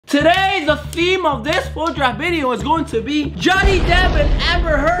Today, the theme of this full draft video is going to be Johnny Depp and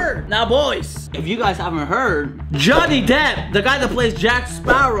Amber Heard. Now, boys, if you guys haven't heard, Johnny Depp, the guy that plays Jack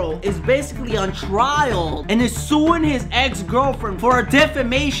Sparrow, is basically on trial and is suing his ex-girlfriend for a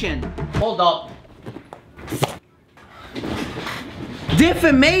defamation. Hold up.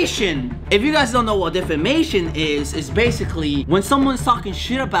 Defamation. If you guys don't know what defamation is basically when someone's talking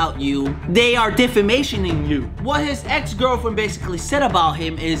shit about you, they are defamationing you. What his ex-girlfriend basically said about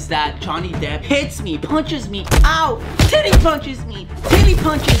him is that Johnny Depp hits me, punches me, ow, titty punches me,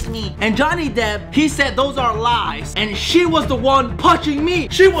 and Johnny Depp, he said those are lies, and she was the one punching me.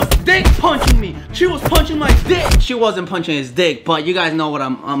 She was dick punching me. She was punching my dick. She wasn't punching his dick, but you guys know what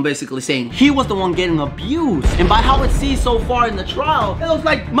I'm basically saying. He was the one getting abused, and by how it seems so far in the trial, it looks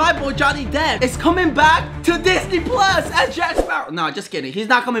like my boy Johnny Depp is coming back to Disney Plus as Jack Sparrow. No, just kidding. He's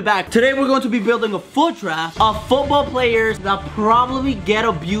not coming back. Today we're going to be building a full draft of football players that probably get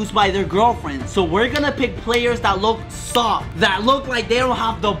abused by their girlfriends. So we're gonna pick players that look soft, that look like they don't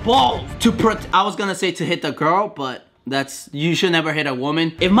have the balls to I was gonna say to hit the girl, but you should never hit a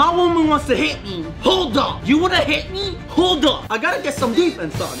woman. If my woman wants to hit me, hold up. You wanna hit me? Hold up. I gotta get some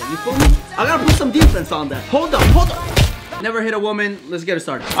defense on it. You feel me? I gotta put some defense on that. Hold up, hold up. Never hit a woman. Let's get it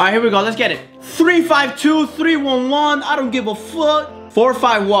started. All right, here we go. Let's get it. 3-5-2, 3-1-1. I don't give a fuck.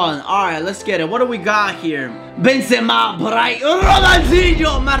 4-5-1. All right, let's get it. What do we got here? Benzema, Bright,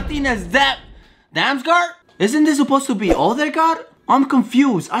 Ronaldinho, Martinez, Damsgaard? Isn't this supposed to be Odegaard? I'm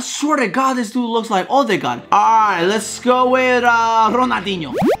confused. I swear to God, this dude looks like Odegaard. All right, let's go with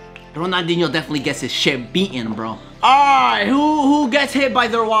Ronaldinho. Ronaldinho definitely gets his shit beaten, bro. Alright, who gets hit by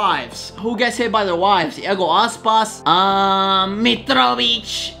their wives? Who gets hit by their wives? Diego Aspas,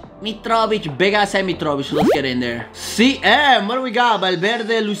 Mitrovic, big ass head Mitrovic. Let's get in there. CM, what do we got?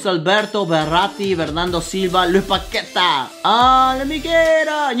 Valverde, Luis Alberto, Verratti, Bernardo Silva, Luis Paqueta. Let me get,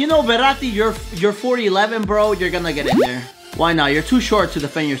 you know, Verratti, you're 4'11", bro. You're gonna get in there. Why not? You're too short to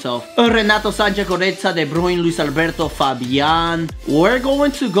defend yourself. Renato Sanchez, Correza, De Bruyne, Luis Alberto, Fabian. We're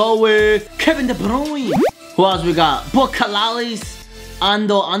going to go with Kevin De Bruyne. Who else we got? Bocalalis.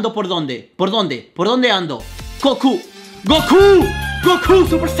 Ando por donde? Por donde? Por donde ando? Goku,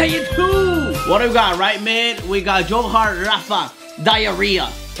 Super Saiyan 2. What do we got? Right mid, we got Joe Hart, Rafa, Diarrhea.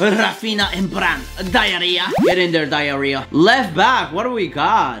 Rafina and Brand, Diarrhea. Get in there, Diarrhea. Left back, what do we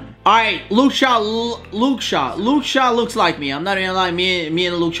got? Alright, Luke Shaw looks like me. I'm not gonna lie, me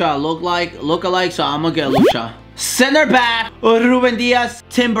and Luke Shaw look alike, so I'm gonna get Luke Shaw. Center back, Ruben Diaz,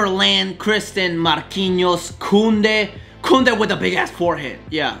 Timberland, Kristen, Marquinhos, Kunde with a big ass forehead.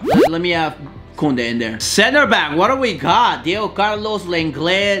 Yeah, let me have Kunde in there. Center back, what do we got? Diego Carlos,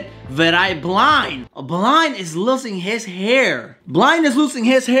 Lenglet, Verai. Blind is losing his hair. Blind is losing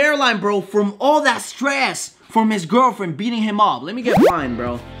his hairline, bro, from all that stress from his girlfriend beating him up. Let me get Blind,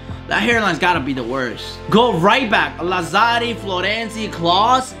 bro. That hairline's gotta be the worst. Go right back, Lazari, Florenzi,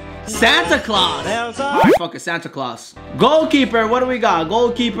 Claus, Santa Claus. Alright, fuck it, Santa Claus. Goalkeeper, what do we got?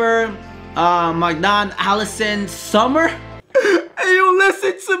 Goalkeeper, Magnan, Allison, Summer. Hey, you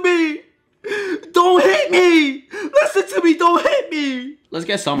listen to me. Don't hit me. Listen to me, don't hit me. Let's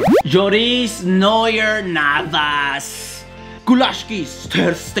get Summer. Lloris, Neuer, Navas, Kulashkis,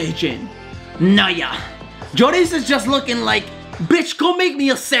 Ter Stegen, Naya. Lloris is just looking like, bitch, go make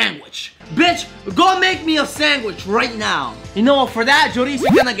me a sandwich. Bitch, go make me a sandwich right now. You know what, for that, Lloris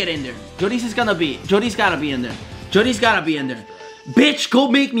is gonna get in there. Lloris gotta be in there. Lloris gotta be in there. Bitch, go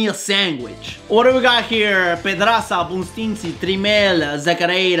make me a sandwich. What do we got here? Pedraza, Bunstinsi, Trimel,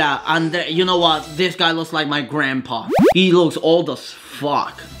 Zacareira, Andre. You know what? This guy looks like my grandpa. He looks old as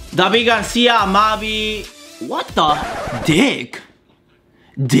fuck. David Garcia, Mavi. What the? Dick.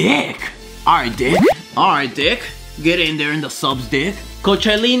 Alright, Dick. Get in there in the subs, Dick.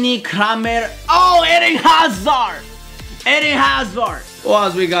 Koscielny, Kramer. Oh, Eden Hazard. What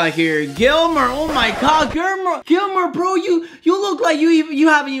else we got here? Gilmer. Oh my God, Gilmer, bro, you look like you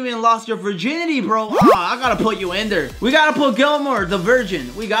haven't even lost your virginity, bro. Oh, I gotta put you in there. We gotta put Gilmer the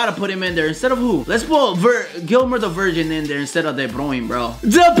virgin. We gotta put him in there instead of who? Let's put Gilmer the virgin in there instead of De Bruyne, bro.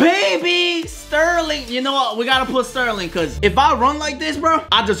 The baby Sterling. You know what? We gotta put Sterling, because if I run like this, bro,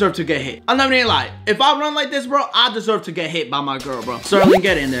 I deserve to get hit. I'm not even gonna lie. If I run like this, bro, I deserve to get hit by my girl, bro. Sterling,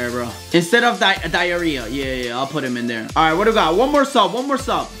 get in there, bro. Instead of Diarrhea. Yeah, I'll put him in there. All right, what do we got? One more sub.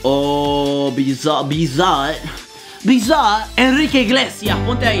 Oh, bizarre. Enrique Iglesias,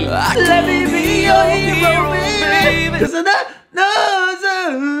 ponte ahí. Let me be your hero, baby.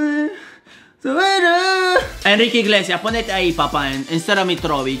 Enrique Iglesias, ponete ahí, papá, instead of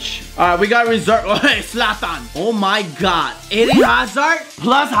Mitrovic. Alright, we got reserve. Oh, hey, Zlatan. Oh my God. Eden Hazard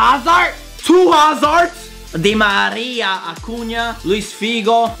plus Hazard? 2 Hazards? Di Maria, Acuna, Luis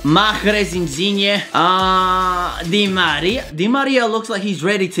Figo, Mahrez, Insigne. Di Maria looks like he's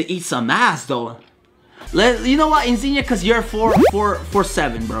ready to eat some ass though. You know what, Insigne, because you're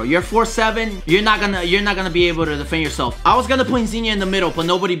 4'7", bro. You're 4'7". You're not gonna be able to defend yourself. I was gonna put Insigne in the middle, but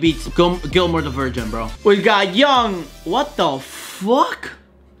nobody beats Gilmore the Virgin, bro. We got Young. What the fuck?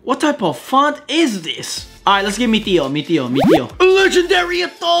 What type of font is this? Alright, let's get mi tío. Legendary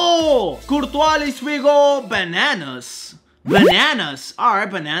Eto'o! Courtois, Luis Figo, bananas. Bananas. Alright,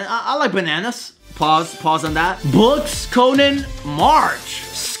 banana. I like bananas. Pause on that. Books, Conan, March.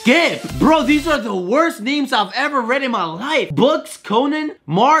 Skip. Bro, these are the worst names I've ever read in my life. Books, Conan,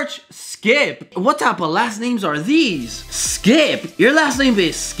 March, Skip. What type of last names are these? Skip. Your last name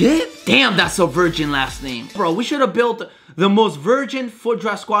is Skip? Damn, that's a virgin last name. Bro, we should have built the most virgin foot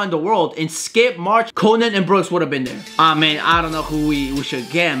draft squad in the world, and Skip, March, Conan, and Brooks would have been there. Man, I don't know who we should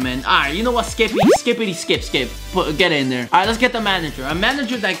get, man. Alright, you know what? Skip. Get in there. Alright, let's get the manager. A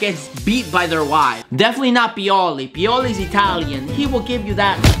manager that gets beat by their wife. Definitely not Pioli. Pioli's Italian. He will give you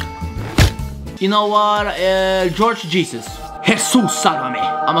that. You know what? George Jesus. Jesus, salvame.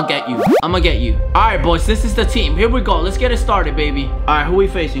 I'ma get you. Alright, boys, this is the team. Here we go. Let's get it started, baby. Alright, who we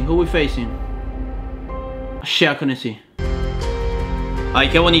facing? Shit, I couldn't see. Ay,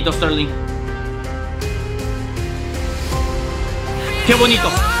 qué bonito, Sterling. Qué bonito.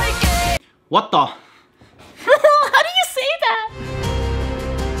 What the? How do you say that?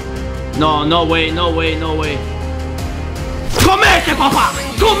 No way. Come ese,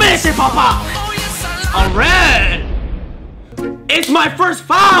 papa! A red! It's my first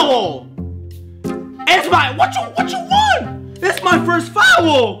foul! What you want? It's my first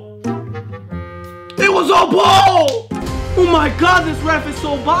foul! It was a ball! Oh my god, this ref is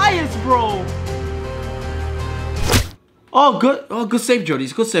so biased, bro! Oh, good save,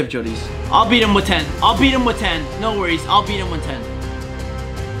 Jodies. I'll beat him with 10. No worries, I'll beat him with 10.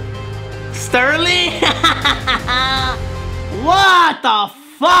 Sterling? What the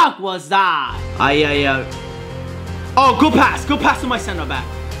fuck was that? Oh, good pass to my center back.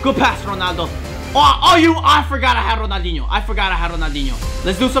 Good pass, Ronaldo. I forgot I had Ronaldinho.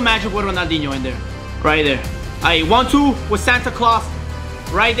 Let's do some magic with Ronaldinho in there. Right there. Alright, 1-2 with Santa Claus.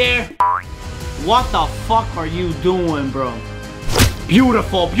 Right there. What the fuck are you doing, bro?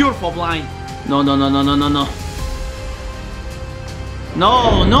 Beautiful blind. No.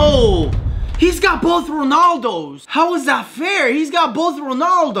 No. He's got both Ronaldos. How is that fair? He's got both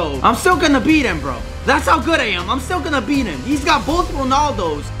Ronaldos. I'm still gonna beat him, bro. That's how good I am. I'm still gonna beat him. He's got both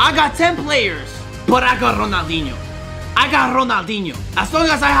Ronaldos. I got 10 players, but I got Ronaldinho. As long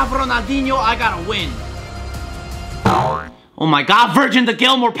as I have Ronaldinho, I gotta win. Oh my god, Virgin to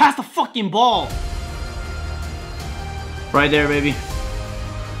Gilmore, pass the fucking ball. Right there, baby.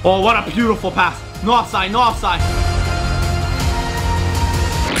 Oh, what a beautiful pass. No offside.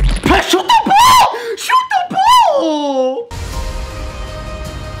 Shoot the ball!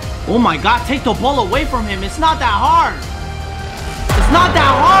 Oh my god, take the ball away from him. It's not that hard.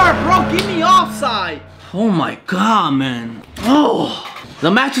 Bro. Give me offside. Oh my god, man. Oh. The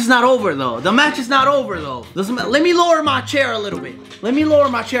match is not over though. Let me lower my chair a little bit.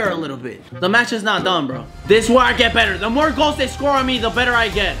 The match is not done, bro. This is where I get better. The more goals they score on me, the better I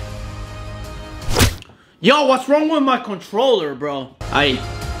get. Yo, what's wrong with my controller, bro? Ahí.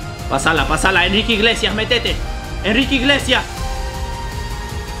 Pasala. Enrique Iglesias, metete.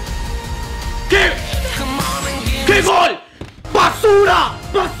 ¿Qué gol? Basura!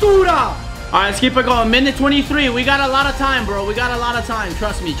 Alright, let's keep it going. Minute 23. We got a lot of time, bro.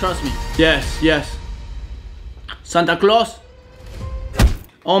 Trust me. Yes. Santa Claus.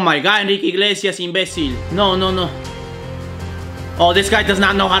 Oh my god, Enrique Iglesias, imbécil. No. Oh, this guy does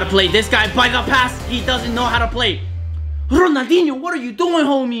not know how to play. This guy, by the pass, he doesn't know how to play. Ronaldinho, what are you doing,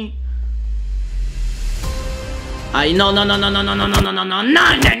 homie?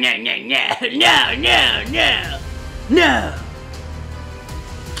 No.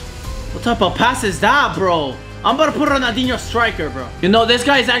 What type of pass is that, bro? I'm about to put Ronaldinho striker, bro. You know, this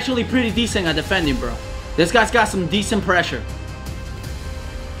guy is actually pretty decent at defending, bro. This guy's got some decent pressure.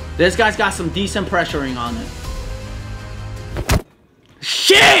 Pressuring on him.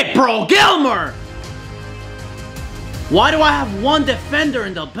 Shit, bro, Gilmer! Why do I have one defender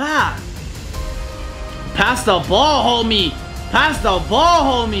in the back? Pass the ball, homie.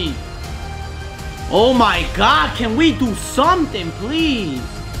 Oh my god, can we do something, please?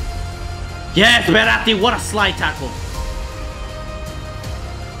 Yes, Berratti, what a slide tackle.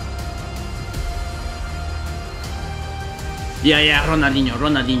 Yeah, Ronaldinho.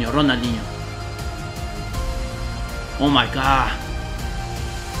 Oh my god.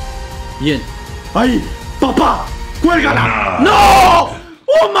 Bien. Ay, Papá, cuélgala. No!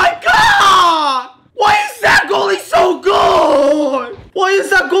 Oh my God! Why is that goalie so good? Why is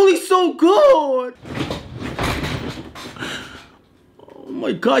that goalie so good? Oh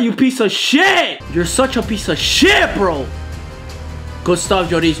my God, you piece of shit! You're such a piece of shit, bro. Good stuff,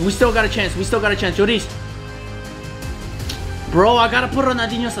 Lloris. We still got a chance. We still got a chance, Lloris. Bro, I gotta put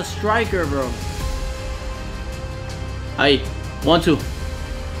Ronaldinho as a striker, bro. Ahí. 1-2.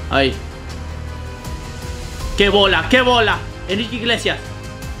 Ahí. ¡Qué bola! ¡Qué bola! Enrique Iglesias.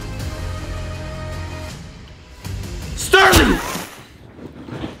 Sterling!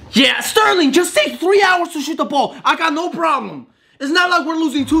 Yeah, Sterling, just take 3 hours to shoot the ball. I got no problem. It's not like we're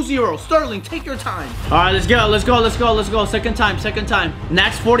losing 2-0. Sterling, take your time. All right, let's go, let's go, let's go, let's go. Second time, second time.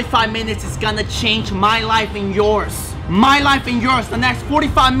 Next 45 minutes is gonna change my life and yours. My life and yours. The next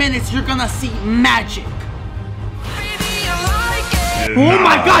 45 minutes, you're gonna see magic. Oh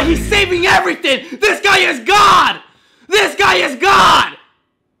my God, he's saving everything. This guy is God. This guy is God.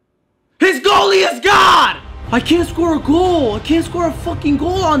 His goalie is God. I can't score a goal. I can't score a fucking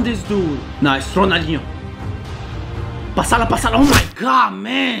goal on this dude. Nice, Ronaldinho. Pasala, pasala. Oh my God,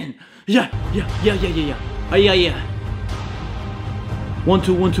 man. Yeah. Ahí, ahí.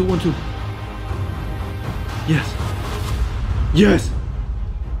 1-2, 1-2, 1-2. Yes. Yes.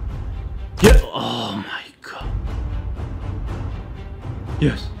 Yeah. Oh my God.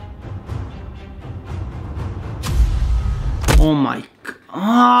 Yes. Oh my God.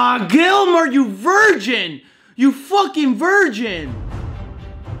 Ah, Gilmer, you virgin. You fucking virgin.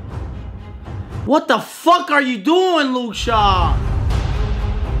 What the fuck are you doing, Luke Shaw?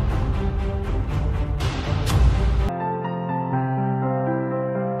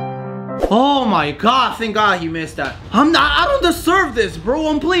 Oh my God, thank God he missed that. I don't deserve this, bro.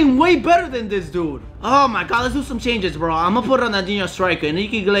 I'm playing way better than this dude. Oh my God, let's do some changes, bro. I'm gonna put Ronaldinho striker.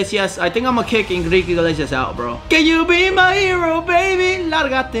 Enrique Iglesias, I think I'm gonna kick Enrique Iglesias out, bro. Can you be my hero, baby?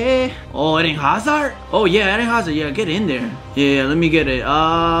 Largate. Oh, Eden Hazard? Oh yeah, Eden Hazard, yeah, get in there. Yeah, let me get it.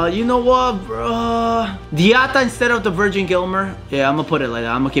 You know what, bro? Diata instead of the Virgin Gilmer. Yeah, I'm gonna put it like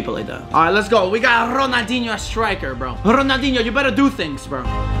that. I'm gonna keep it like that. All right, let's go. We got Ronaldinho as striker, bro. Ronaldinho, you better do things, bro.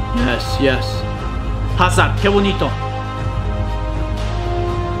 Yes, yes. Hazard, qué bonito.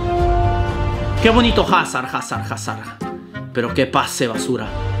 Qué bonito Hazard, Hazard, Hazard. Pero qué pase, basura.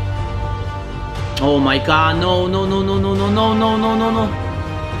 Oh my God, no, no, no, no, no, no, no, no, no, no, no.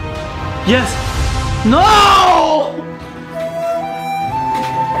 Yes. No!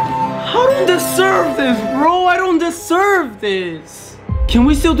 I don't deserve this, bro. I don't deserve this. Can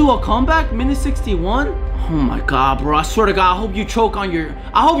we still do a comeback? Minute 61? Oh my God, bro. I swear to God, I hope you choke on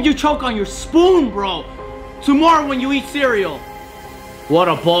your spoon, bro. Tomorrow when you eat cereal. What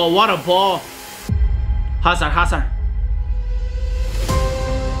a ball, what a ball. Hazard, Hazard.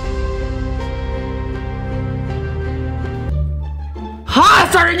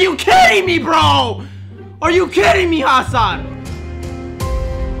 Hazard, are you kidding me, bro? Are you kidding me, Hazard?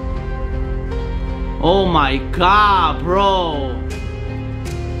 Oh my God, bro.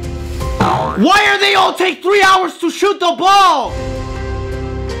 Why are they all take 3 hours to shoot the ball?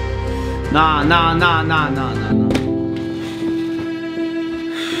 Nah.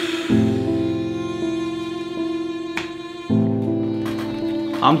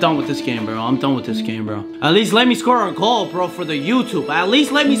 I'm done with this game, bro. I'm done with this game, bro. At least let me score a goal, bro, for the YouTube. At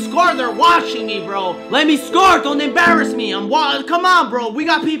least let me score. They're watching me, bro. Let me score. Don't embarrass me. Come on, bro. We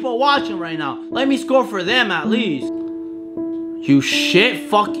got people watching right now. Let me score for them at least. You shit,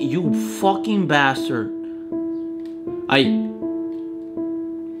 you fucking bastard.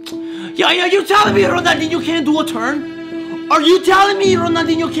 Yeah, you telling me Ronaldinho can't do a turn? Are you telling me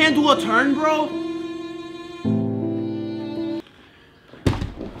Ronaldinho can't do a turn, bro?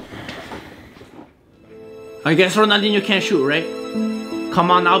 I guess Ronaldinho can't shoot, right? Come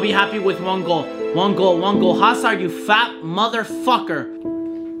on, I'll be happy with one goal. One goal. Hazard, you fat motherfucker.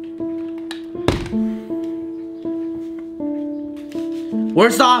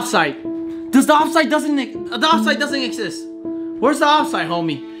 Where's the offside? The offside doesn't exist. Where's the offside,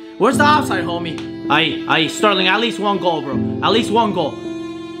 homie? Where's the offside, homie? Aye, Sterling, at least one goal, bro. At least one goal.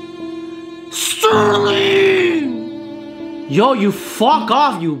 Sterling! Yo, you fuck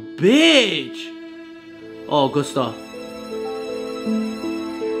off, you bitch. Oh, good stuff.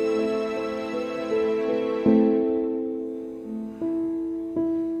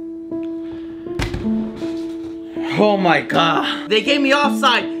 Oh my God. They gave me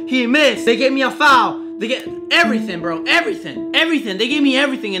offside. He missed. They gave me a foul. They get everything, bro. Everything. They gave me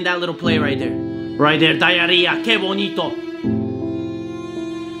everything in that little play right there. Right there. Diarrhea. Qué bonito.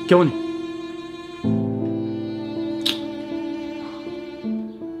 Qué bonito.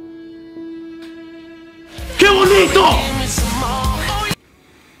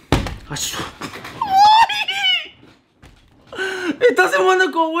 I swear. It doesn't want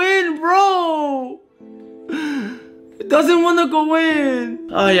to go in, bro. It doesn't want to go in.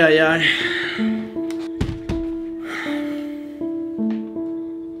 Ay, ay, ay.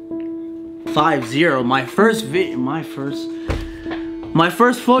 $5-0. My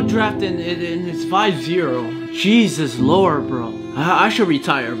first FUT draft and it's 5-0. Jesus Lord, bro. I should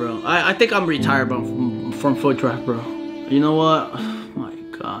retire, bro. I think I'm retired, bro, from FUT draft, bro. You know what? My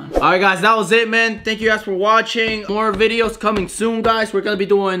God. All right, guys, that was it, man. Thank you guys for watching. More videos coming soon, guys. We're gonna be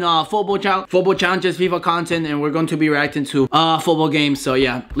doing football challenges, FIFA content, and we're going to be reacting to football games. So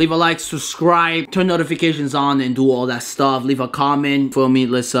yeah, leave a like, subscribe, turn notifications on, and do all that stuff. Leave a comment. Feel me?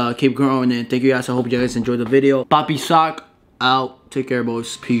 Let's keep growing. And thank you guys. I hope you guys enjoyed the video. Papi Sock out. Take care,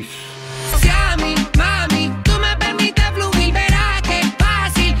 boys. Peace.